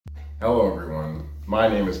Hello everyone, my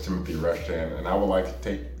name is Timothy Rushdan and I would like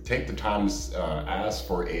to take the time to ask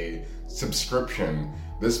for a subscription.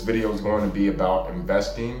 This video is going to be about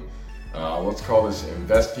investing. Let's call this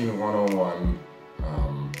Investing 101.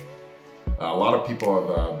 A lot of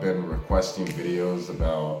people have been requesting videos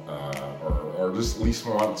about or just at least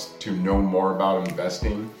want to know more about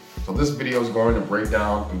investing. So this video is going to break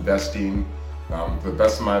down investing to the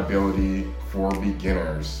best of my ability for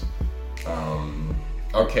beginners.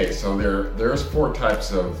 Okay, so there's four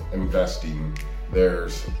types of investing.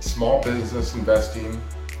 There's small business investing,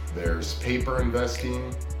 there's paper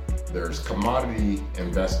investing, there's commodity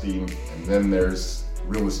investing, and then there's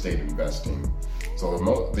real estate investing. So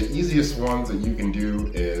the easiest ones that you can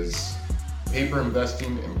do is paper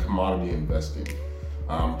investing and commodity investing.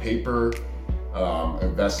 Paper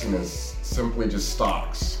investing is simply just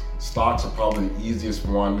stocks. Stocks are probably the easiest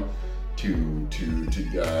one to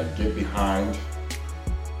get behind.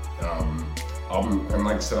 And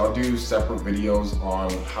like I said, I'll do separate videos on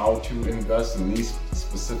how to invest in these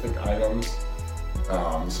specific items.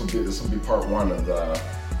 This will be part one of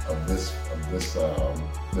this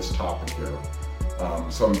topic here.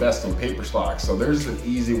 So invest in paper stocks. So there's an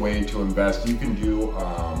easy way to invest. You can do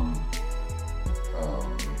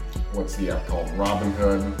what's the app called?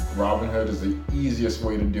 Robinhood. Robinhood is the easiest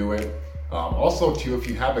way to do it. Also, too, if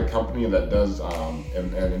you have a company that does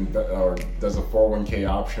or does a 401k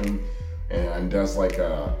option and does like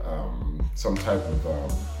some type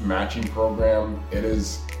of matching program, it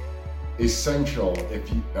is essential if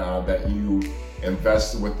you that you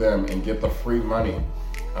invest with them and get the free money.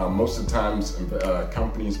 Most of the times,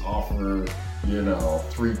 companies offer 3%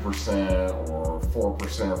 or 4% or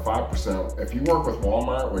 5%. If you work with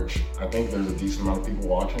Walmart, which I think there's a decent amount of people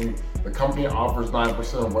watching, the company offers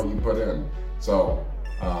 9% of what you put in. So,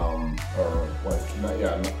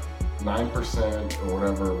 9% or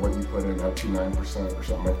whatever, what you put in, up to 9% or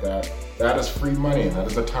something like that. That is free money, and that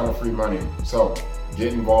is a ton of free money. So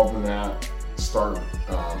get involved in that. Start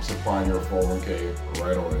supplying your 401k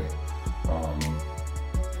right away.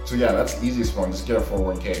 So yeah, that's the easiest one. Just get a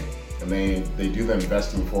 401k, and they do the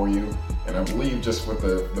investing for you. And I believe just with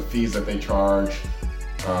the fees that they charge,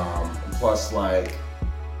 plus the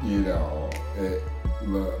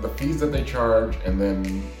fees that they charge, and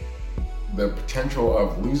then the potential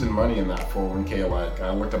of losing money in that 401k. Like,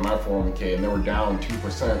 I looked at my 401k and they were down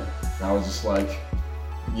 2%, and I was just like,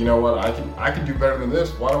 you know what, I can do better than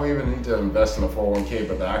this. Why do I even need to invest in a 401k?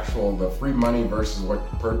 But the free money versus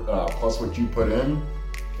plus what you put in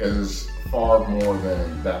is far more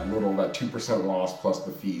than that 2% loss plus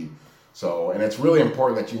the fee. So, and it's really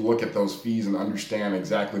important that you look at those fees and understand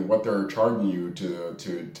exactly what they're charging you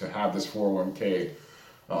to have this 401k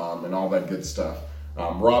and all that good stuff.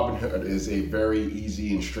 Robinhood is a very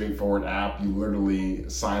easy and straightforward app. You literally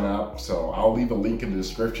sign up. So I'll leave a link in the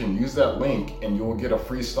description. Use that link and you will get a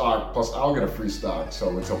free stock, plus I'll get a free stock.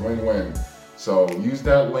 So it's a win-win. So use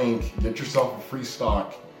that link, get yourself a free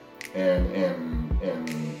stock, and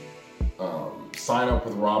sign up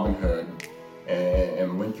with Robinhood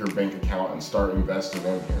and link your bank account and start investing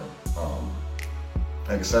in here.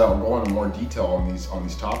 Like I said, I'll go into more detail on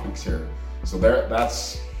these topics here. So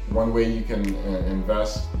that's one way you can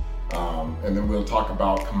invest, and then we'll talk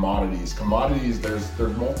about commodities. Commodities, there's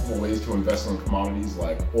multiple ways to invest in commodities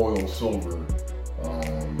like oil, silver,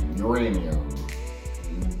 uranium,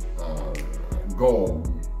 gold,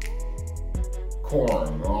 corn,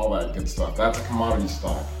 and all that good stuff. That's a commodity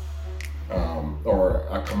stock, or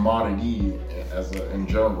a commodity in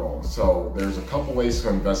general. So there's a couple ways to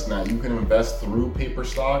invest in that. You can invest through paper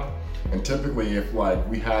stock, and typically if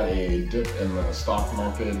we had a dip in the stock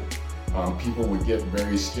market, people would get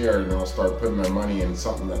very scared and they'll start putting their money in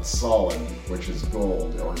something that's solid, which is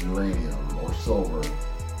gold or uranium or silver.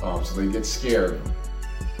 So they get scared.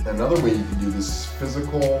 Another way you can do this is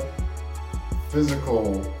physical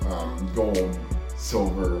gold,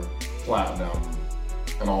 silver, platinum,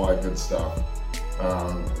 and all that good stuff.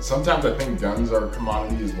 Sometimes I think guns are a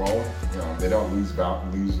commodity as well. They don't lose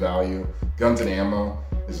value. Guns and ammo,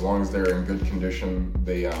 as long as they're in good condition,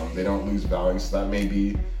 they don't lose value. So that may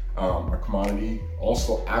be a commodity.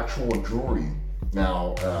 Also, actual jewelry.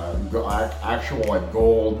 Now, actual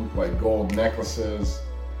gold necklaces,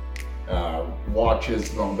 watches,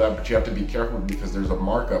 and all that. But you have to be careful because there's a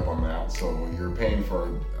markup on that. So you're paying for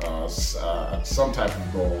some type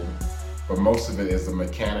of gold. But most of it is the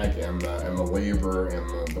mechanic and the labor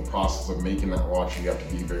and the process of making that watch. You have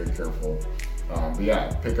to be very careful. But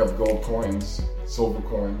yeah, pick up gold coins, silver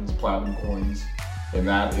coins, platinum coins, and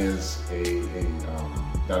that is a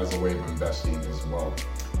way of investing as well.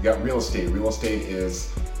 You got real estate. Real estate is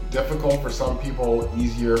difficult for some people,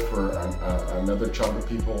 easier for another chunk of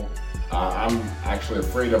people. I'm actually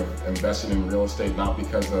afraid of investing in real estate, not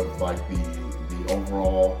because of like the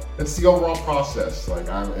overall, it's the overall process. Like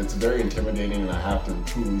it's very intimidating, and I have to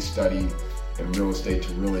truly study in real estate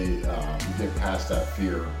to really get past that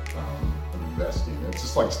fear of investing. It's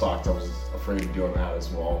just like stocks. I was afraid of doing that as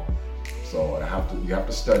well. So you have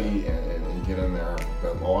to study and get in there.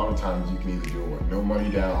 But a lot of times you can either do it with no money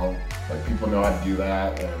down, like people know how to do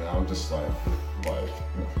that, and I'm just like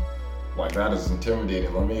that is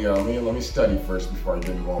intimidating. Let me study first before I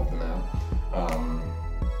get involved in that.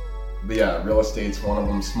 But yeah, real estate's one of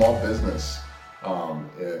them. Small business.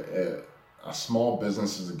 A small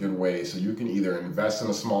business is a good way. So you can either invest in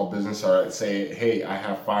a small business, or say, hey, I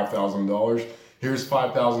have $5,000. Here's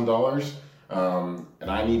 $5,000. And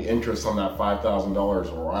I need interest on that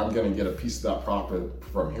 $5,000, or I'm going to get a piece of that profit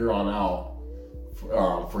from here on out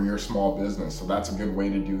for your small business. So that's a good way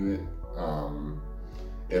to do it.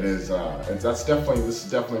 This is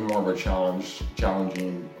definitely more of a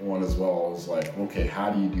challenging one as well. Is like, okay, how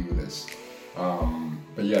do you do this?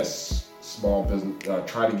 But yes, small business.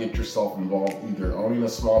 Try to get yourself involved, either owning a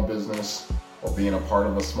small business or being a part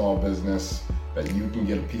of a small business that you can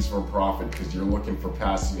get a piece of a profit, because you're looking for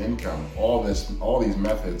passive income. All these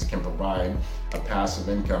methods can provide a passive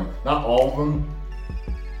income. Not all of them.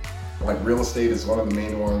 Like real estate is one of the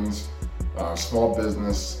main ones. Small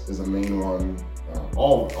business is a main one.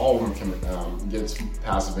 All of them can get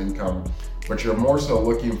passive income, but you're more so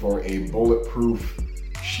looking for a bulletproof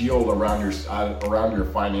shield around your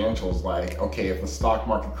financials. Like, okay, if the stock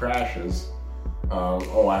market crashes,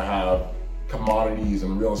 I have commodities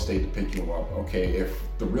and real estate to pick you up. Okay, if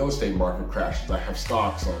the real estate market crashes, I have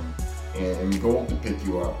stocks and gold to pick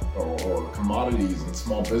you up, or commodities and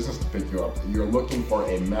small business to pick you up. You're looking for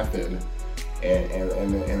a method,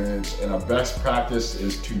 and a best practice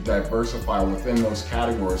is to diversify within those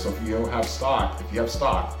categories. So if you have stock,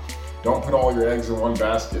 don't put all your eggs in one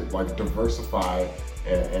basket. Like, diversify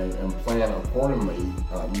and plan accordingly.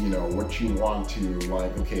 What you want to,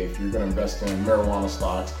 like, okay, if you're going to invest in marijuana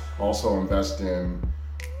stocks, also invest in,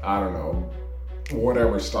 I don't know,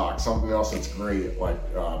 whatever stock, something else that's great, like,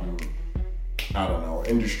 I don't know,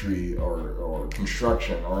 industry or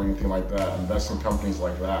construction or anything like that. Invest in companies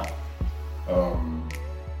like that.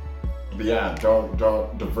 But yeah, don't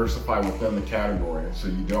diversify within the category so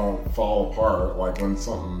you don't fall apart like when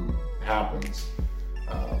something happens.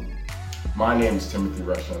 My name is Timothy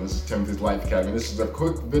Rushton. This is Timothy's Life Academy. This is a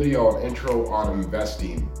quick video, an intro on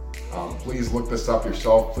investing. Please look this up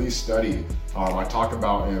yourself. Please study. I talk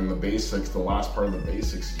about in the basics, the last part of the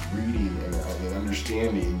basics is reading and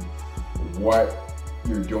understanding what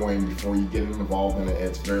you're doing before you get involved in it.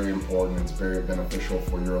 It's very important. It's very beneficial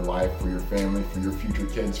for your life, for your family, for your future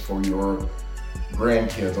kids, for your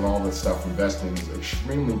grandkids, and all that stuff. Investing is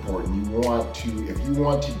extremely important. If you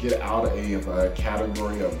want to get out of a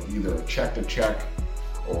category of either a check to check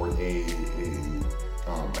or a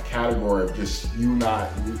category of just you not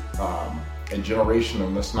a generation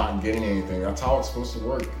of us not getting anything, that's how it's supposed to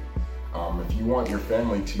work. If you want your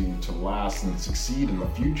family to last and succeed in the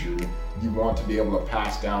future, you want to be able to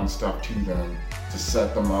pass down stuff to them to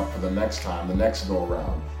set them up for the next time, the next go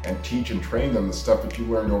around, and teach and train them the stuff that you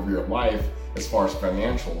learned over your life as far as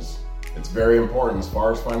financials. It's very important as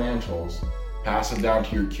far as financials. Pass it down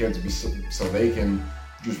to your kids so they can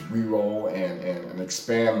just re-roll and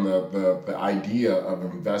expand the idea of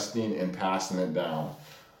investing and passing it down.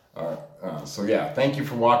 So yeah, thank you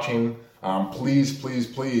for watching. Please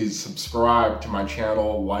subscribe to my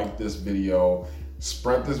channel, like this video,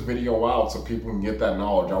 spread this video out so people can get that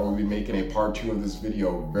knowledge. I will be making a part 2 of this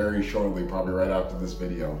video very shortly, probably right after this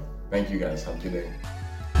video. Thank you guys, have a good day.